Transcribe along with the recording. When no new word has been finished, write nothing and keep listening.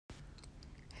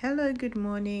Hello, good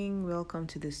morning. Welcome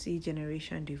to the C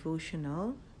Generation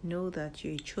Devotional. Know that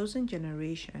you're a chosen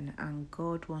generation and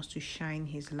God wants to shine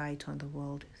his light on the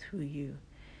world through you.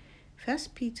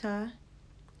 First Peter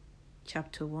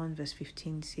chapter 1 verse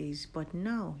 15 says, "But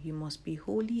now you must be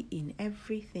holy in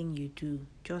everything you do,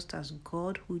 just as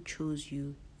God who chose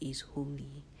you is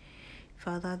holy."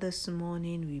 Father, this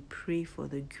morning we pray for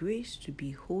the grace to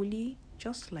be holy,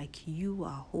 just like you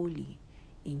are holy.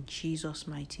 In Jesus'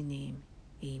 mighty name,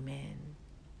 amen.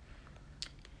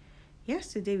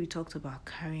 Yesterday we talked about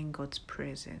carrying God's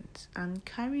presence, and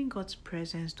carrying God's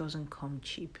presence doesn't come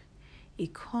cheap.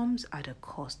 It comes at a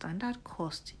cost, and that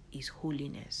cost is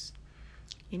holiness.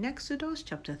 In Exodus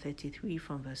chapter 33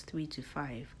 from verse 3 to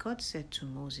 5, God said to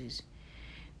Moses,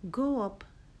 "Go up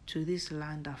to this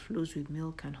land that flows with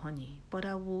milk and honey, but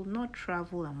I will not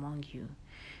travel among you,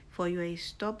 for you are a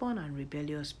stubborn and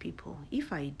rebellious people.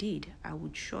 If I did, I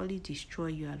would surely destroy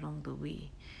you along the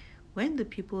way." When the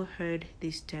people heard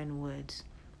these 10 words,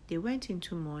 they went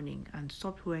into mourning and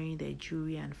stopped wearing their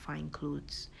jewelry and fine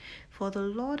clothes. For the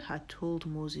Lord had told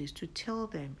Moses to tell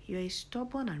them, "You are a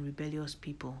stubborn and rebellious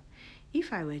people.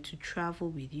 If I were to travel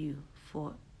with you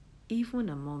for even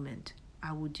a moment,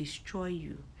 I would destroy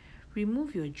you.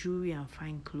 Remove your jewelry and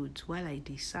fine clothes while I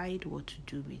decide what to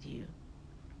do with you."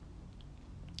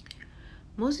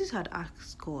 Moses had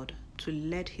asked God to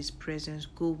let his presence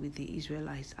go with the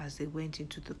Israelites as they went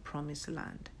into the promised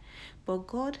land. But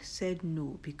God said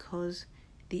no because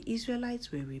the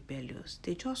Israelites were rebellious.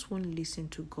 They just wouldn't listen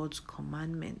to God's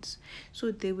commandments.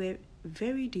 So they were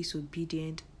very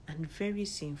disobedient and very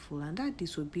sinful, and that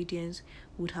disobedience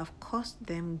would have cost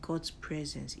them God's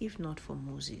presence if not for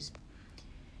Moses.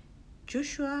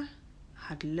 Joshua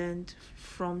had learned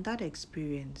from that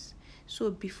experience. So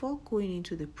before going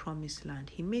into the promised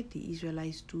land, he made the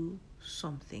Israelites do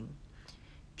something.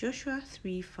 Joshua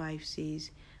 3:5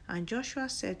 says, "And Joshua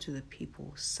said to the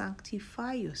people,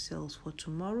 'Sanctify yourselves, for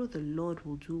tomorrow the Lord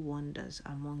will do wonders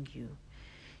among you.'"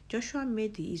 Joshua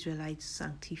made the Israelites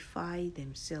sanctify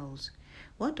themselves.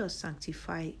 What does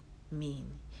sanctify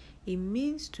mean? It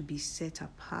means to be set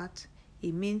apart.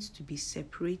 It means to be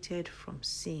separated from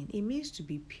sin. It means to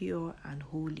be pure and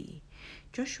holy.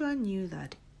 Joshua knew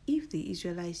that if the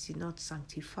Israelites did not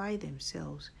sanctify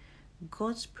themselves,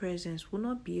 God's presence will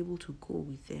not be able to go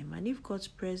with them. And if God's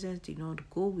presence did not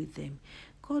go with them,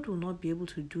 God will not be able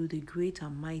to do the great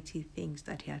and mighty things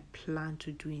that he had planned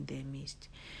to do in their midst.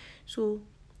 So,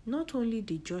 not only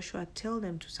did Joshua tell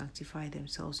them to sanctify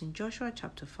themselves, in Joshua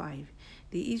chapter 5,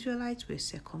 the Israelites were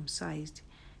circumcised,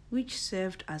 which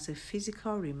served as a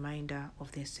physical reminder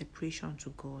of their separation to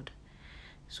God.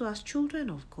 So as children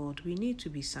of God, we need to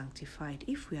be sanctified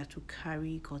if we are to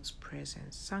carry God's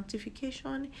presence.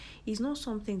 Sanctification is not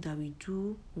something that we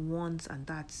do once and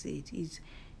that's it. It's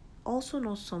also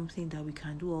not something that we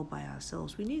can do all by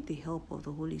ourselves. We need the help of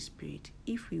the Holy Spirit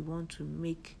if we want to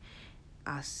make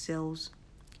ourselves,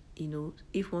 if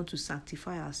we want to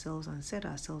sanctify ourselves and set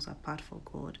ourselves apart for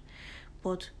God.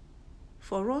 But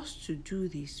for us to do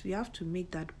this, we have to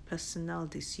make that personal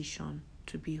decision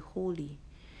to be holy.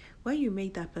 When you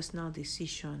make that personal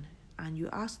decision and you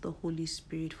ask the Holy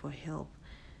Spirit for help,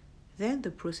 then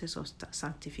the process of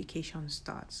sanctification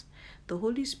starts. The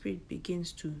Holy Spirit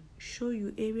begins to show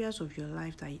you areas of your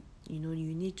life that you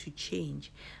need to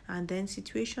change, and then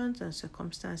situations and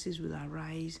circumstances will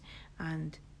arise,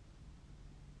 and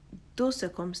those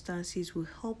circumstances will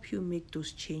help you make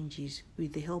those changes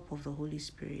with the help of the Holy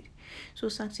Spirit. So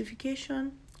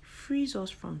sanctification frees us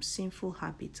from sinful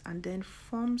habits and then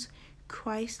forms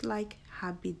Christ-like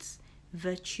habits,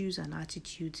 virtues, and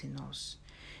attitudes in us.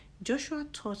 Joshua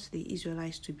taught the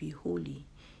Israelites to be holy.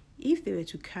 If they were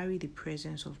to carry the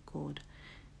presence of God,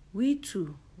 we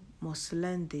too must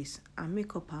learn this and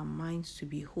make up our minds to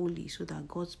be holy so that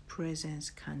God's presence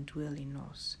can dwell in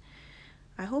us.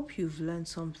 I hope you've learned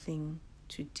something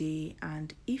today,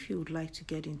 and if you would like to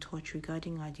get in touch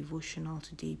regarding our devotional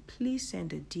today, please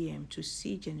send a DM to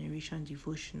C Generation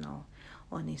Devotional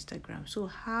on Instagram. So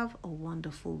have a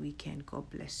wonderful weekend. God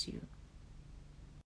bless you.